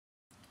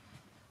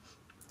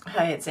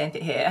Hey, it's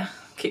Xanthe here.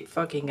 Keep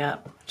fogging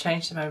up.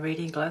 Changed to my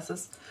reading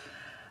glasses.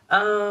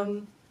 I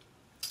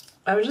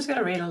was just going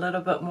to read a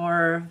little bit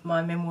more of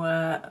my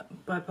memoir,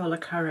 Bipolar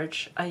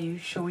Courage. Are You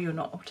Sure You're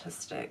Not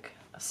Autistic?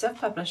 I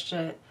self-published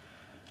it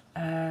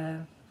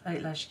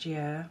late last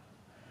year.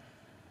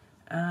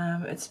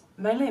 It's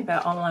mainly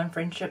about online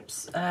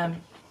friendships,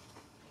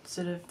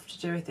 sort of to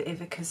do with the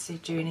advocacy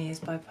journey as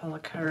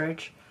Bipolar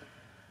Courage.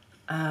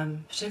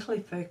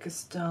 Particularly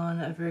focused on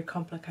a very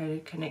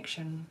complicated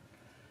connection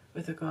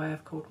with a guy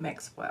I've called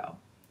Maxwell.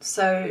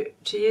 So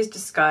to use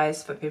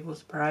disguise for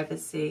people's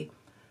privacy,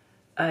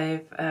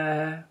 I've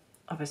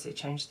obviously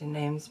changed their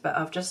names, but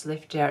I've just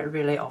left out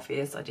really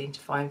obvious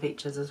identifying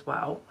features as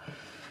well.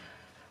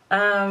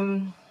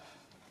 So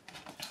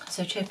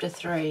chapter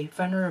 3,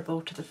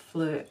 Vulnerable to the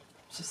Flirt,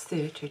 just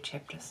 32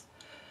 chapters.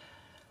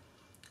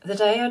 The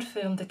day I'd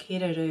filmed the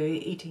kangaroo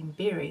eating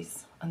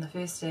berries on the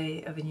first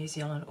day of a New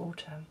Zealand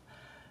autumn,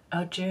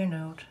 I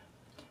journaled,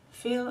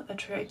 feel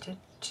attracted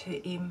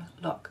to M.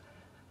 Locke,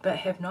 but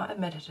have not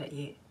admitted it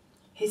yet.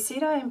 He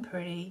said I am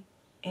pretty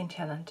and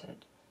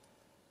talented.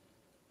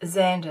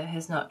 Xander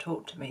has not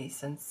talked to me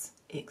since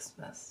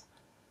Xmas.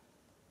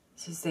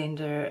 So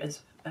Xander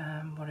is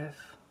what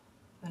if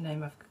the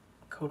name I've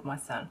called my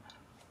son.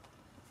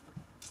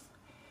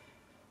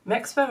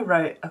 Maxwell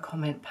wrote a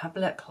comment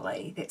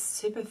publicly that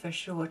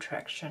superficial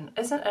attraction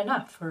isn't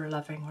enough for a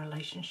loving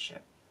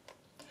relationship.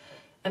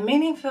 A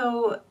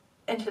meaningful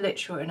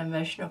intellectual and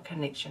emotional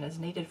connection is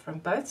needed from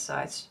both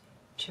sides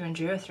to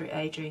endure through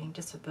aging,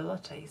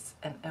 disabilities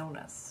and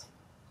illness.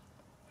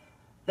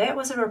 That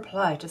was a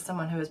reply to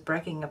someone who was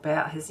bragging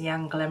about his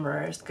young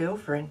glamorous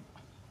girlfriend.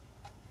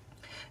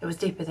 It was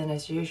deeper than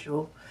as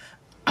usual,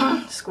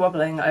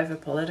 squabbling over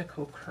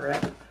political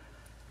crap.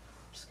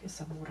 Just get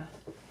some water.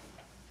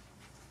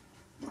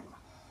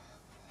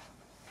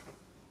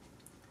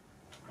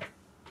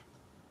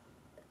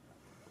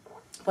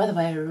 By the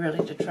way, I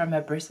really did try my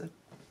best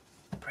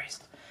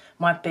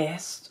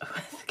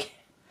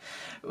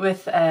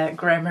with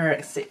grammar,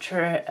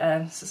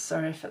 etc. So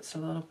sorry if it's a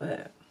little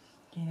bit,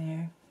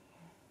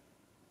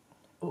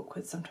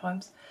 awkward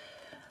sometimes.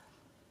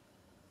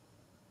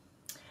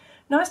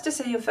 Nice to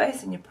see your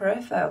face in your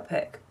profile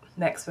pic,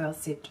 Maxwell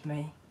said to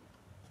me.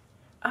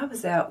 I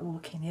was out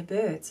walking their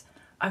birds.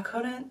 I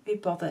couldn't be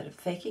bothered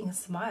faking a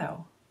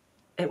smile.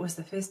 It was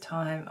the first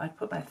time I'd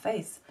put my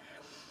face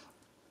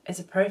as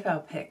a profile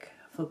pic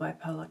for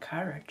Bipolar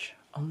Courage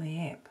on the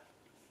app.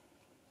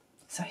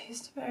 So I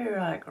used to be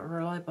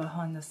really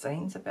behind the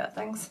scenes about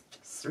things.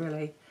 Just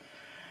really,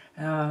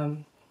 I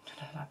don't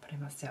like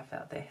putting myself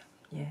out there,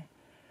 yeah.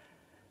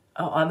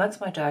 Oh, amongst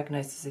my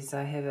diagnoses,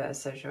 I have a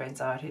social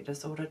anxiety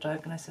disorder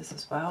diagnosis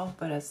as well,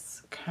 but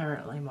it's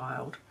currently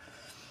mild.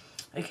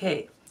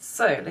 Okay,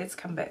 so let's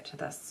come back to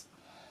this.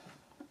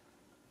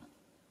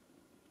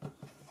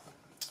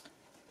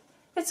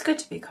 It's good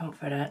to be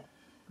confident,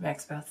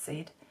 Maxwell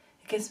said.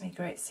 It gives me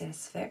great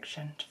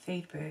satisfaction to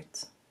feed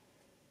birds.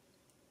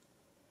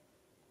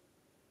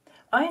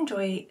 I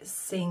enjoy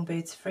seeing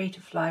birds free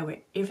to fly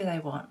wherever they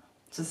want.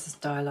 So this is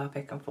dialogue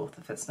back and forth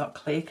if it's not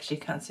clear because you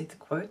can't see the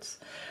quotes.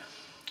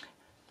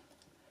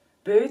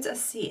 Birds are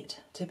said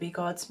to be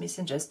God's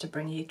messengers to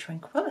bring you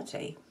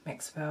tranquility.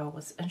 Maxwell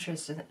was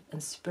interested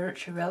in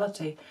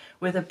spirituality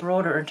with a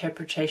broader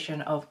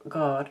interpretation of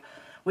God.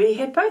 We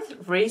had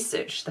both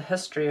researched the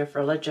history of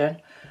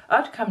religion.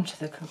 I'd come to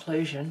the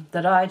conclusion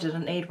that I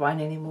didn't need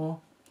one anymore.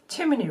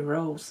 Too many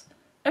rules.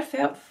 It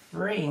felt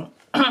freeing.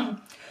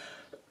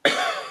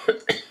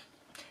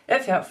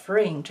 It felt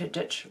freeing to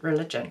ditch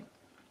religion.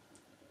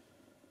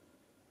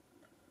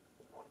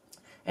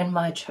 In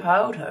my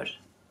childhood,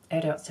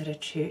 adults at a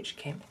church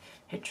camp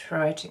had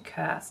tried to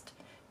cast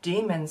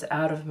demons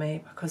out of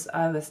me because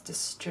I was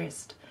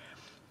distressed.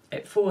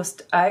 It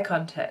forced eye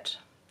contact.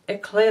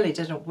 It clearly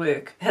didn't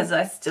work as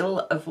I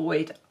still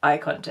avoid eye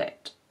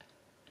contact.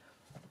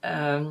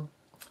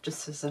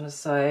 Just as an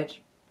aside,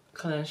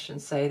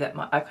 clinicians say that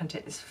my eye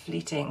contact is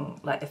fleeting,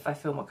 like if I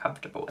feel more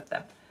comfortable with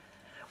them.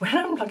 When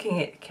I'm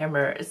looking at the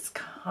camera, it's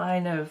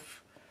kind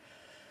of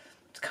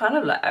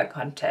like eye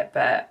contact,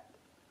 but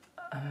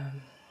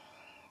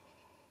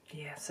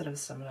yeah, sort of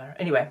similar.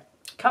 Anyway,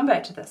 come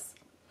back to this.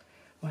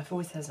 My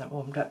voice hasn't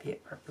warmed up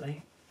yet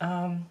properly.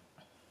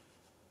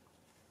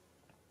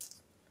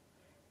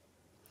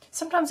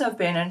 Sometimes I've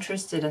been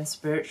interested in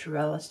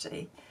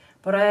spirituality,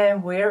 but I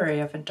am wary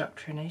of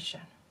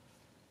indoctrination.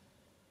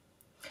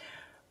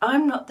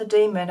 I'm not the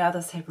demon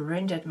others have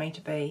rendered me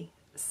to be,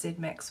 said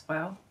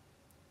Maxwell.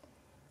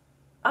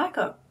 I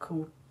got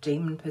called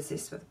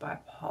demon-possessed with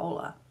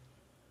bipolar.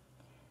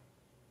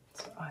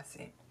 That's what I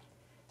said.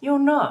 You're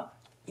not.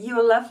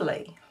 You're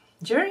lovely.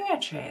 During our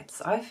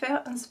chats, I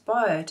felt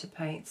inspired to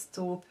paint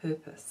Store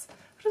Purpose.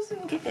 I just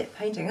didn't get that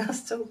painting. I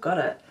still got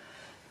it.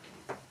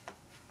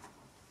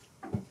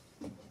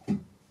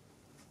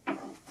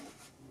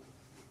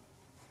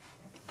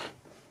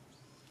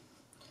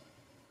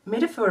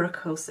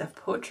 Metaphorical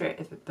self-portrait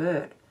of a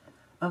bird,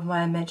 of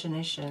my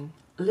imagination,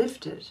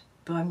 lifted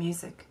by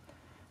music.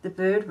 The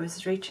bird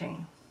was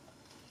reaching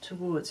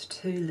towards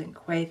 2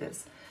 link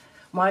waivers.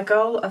 My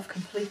goal of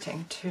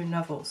completing 2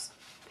 novels,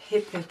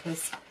 Pet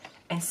Purpose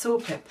and Saw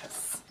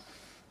Purpose.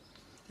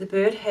 The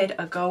bird had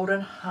a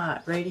golden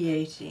heart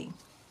radiating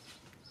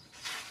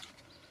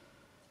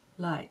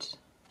light.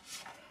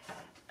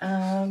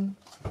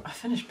 I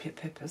finished Pet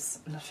Purpose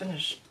and I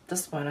finished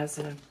this one as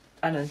an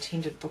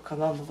unintended book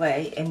along the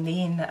way, and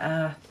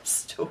then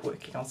still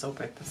working on Saw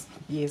Purpose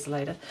years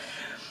later.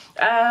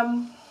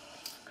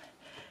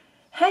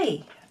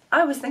 Hey,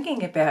 I was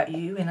thinking about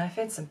you and I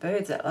fed some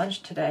birds at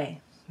lunch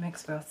today,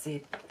 Maxwell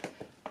said.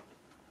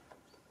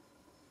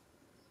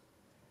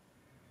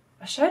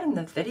 I showed him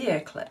the video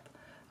clip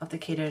of the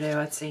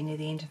kiddo I'd seen near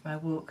the end of my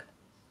walk.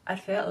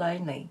 I'd felt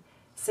lonely.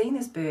 Seeing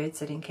this bird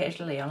sitting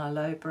casually on a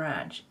low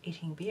branch,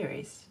 eating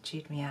berries,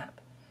 cheered me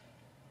up.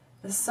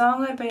 The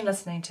song I'd been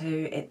listening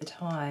to at the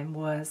time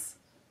was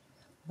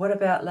What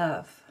About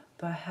Love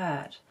by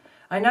Heart.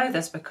 I know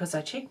this because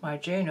I checked my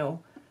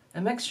journal, a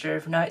mixture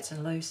of notes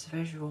and loose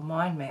visual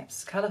mind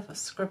maps, colourful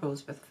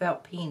scribbles with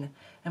felt pen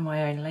in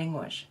my own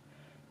language.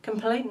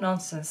 Complete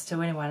nonsense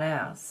to anyone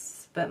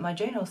else, but my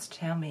journals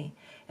tell me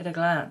at a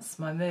glance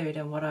my mood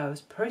and what I was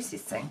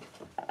processing.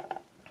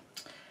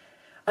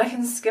 I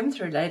can skim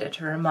through later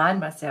to remind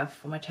myself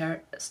for my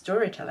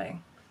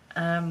storytelling.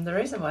 The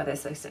reason why they're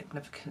so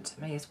significant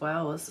to me as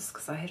well is just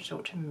because I have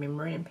short-term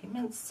memory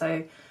impairments, so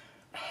it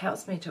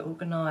helps me to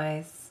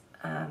organise.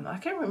 I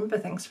can remember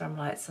things from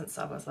since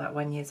I was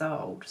 1 year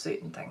old,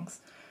 certain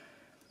things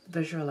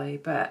visually,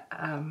 but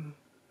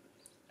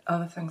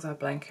other things I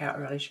blank out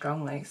really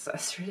strongly, so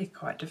it's really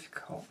quite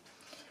difficult.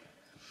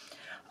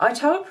 I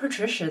told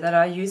Patricia that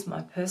I use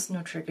my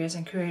personal triggers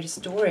and create a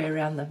story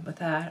around them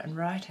with art and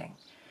writing.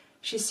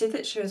 She said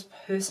that she was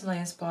personally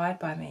inspired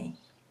by me.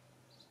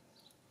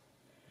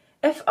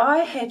 If I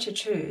had to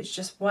choose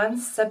just one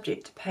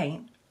subject to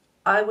paint,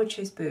 I would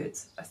choose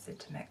birds, I said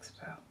to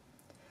Maxwell.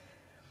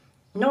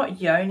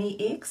 Not yoni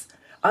eggs.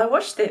 I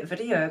watched that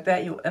video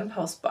about your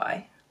impulse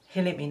buy.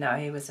 He let me know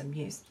he was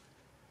amused.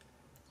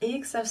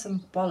 Eggs are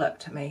symbolic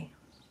to me.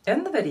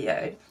 In the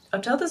video, I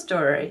tell the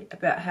story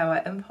about how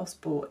I impulse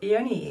bought a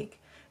yoni egg.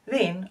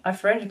 Then I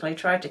frantically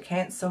tried to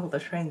cancel the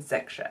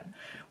transaction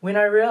when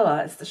I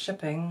realised the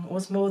shipping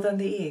was more than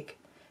the egg,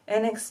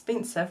 an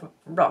expensive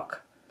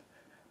rock.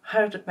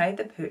 I had made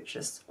the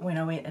purchase when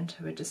I went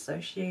into a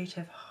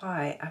dissociative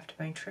high after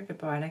being triggered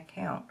by an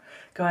account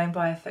going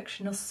by a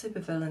fictional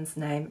supervillain's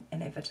name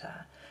and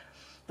avatar.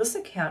 This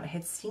account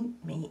had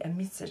sent me a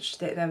message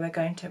that they were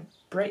going to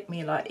break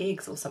me like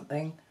eggs or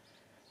something.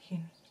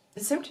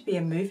 It seemed to be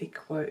a movie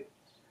quote.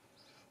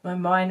 My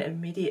mind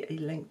immediately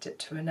linked it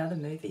to another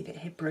movie that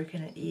had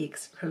broken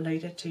eggs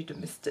related to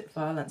domestic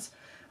violence.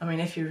 I mean,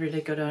 if you're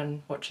really good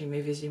on watching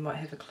movies, you might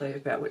have a clue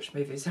about which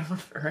movies I'm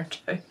referring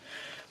to.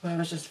 Well, I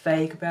was just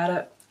vague about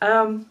it.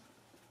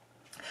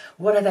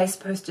 What are they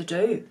supposed to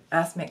do?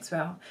 Asked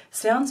Maxwell.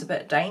 Sounds a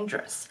bit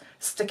dangerous.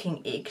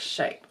 Sticking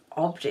egg-shaped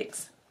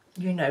objects,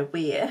 you know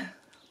where.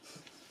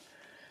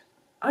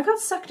 I got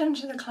sucked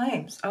into the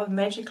claims of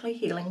magically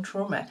healing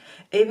trauma,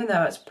 even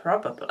though it's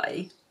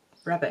probably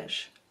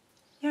rubbish.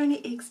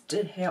 Yoni eggs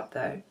did help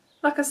though,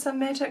 like a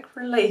somatic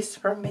release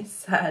from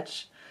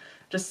massage.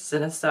 Just as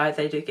an aside,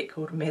 they do get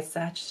called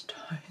massage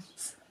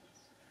stones.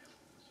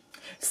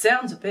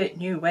 Sounds a bit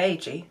new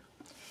agey.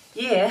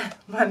 Yeah,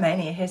 my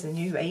mania has a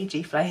new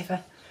agey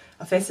flavour.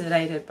 I'm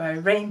fascinated by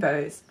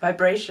rainbows,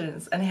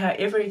 vibrations, and how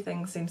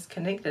everything seems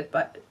connected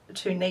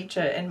to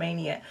nature and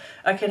mania.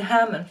 I can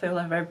hum and feel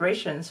the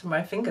vibrations from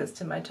my fingers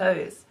to my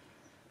toes.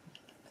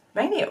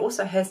 Mania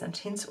also has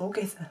intense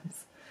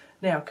orgasms.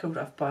 Now killed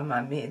off by my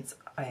meds,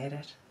 I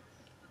added.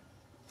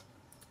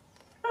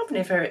 I've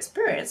never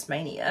experienced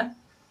mania.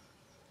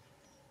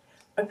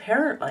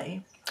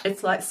 Apparently,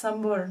 it's like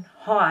someone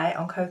high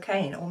on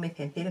cocaine or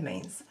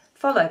methamphetamines,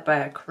 followed by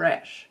a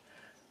crash.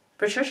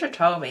 Patricia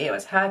told me it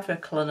was hard for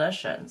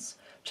clinicians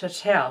to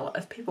tell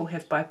if people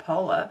have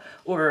bipolar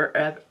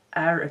or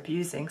are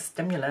abusing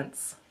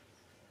stimulants.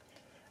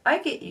 I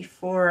get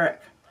euphoric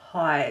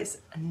highs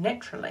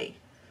naturally.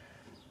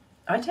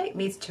 I take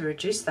meds to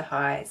reduce the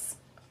highs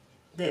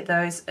that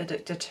those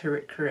addicted to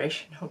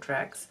recreational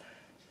drugs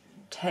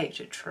take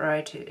to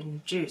try to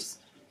induce.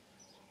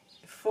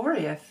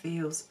 Euphoria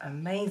feels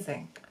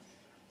amazing.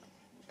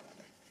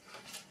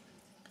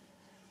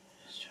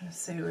 Just trying to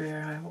see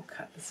where I will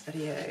cut this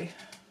video.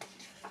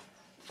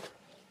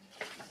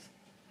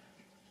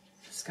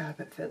 Just go a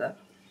bit further.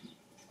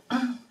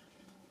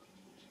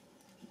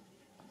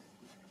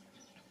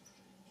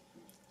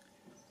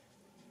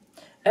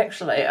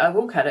 Actually, I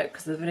will cut it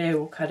because the video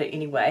will cut it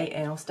anyway,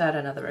 and I'll start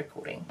another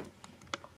recording.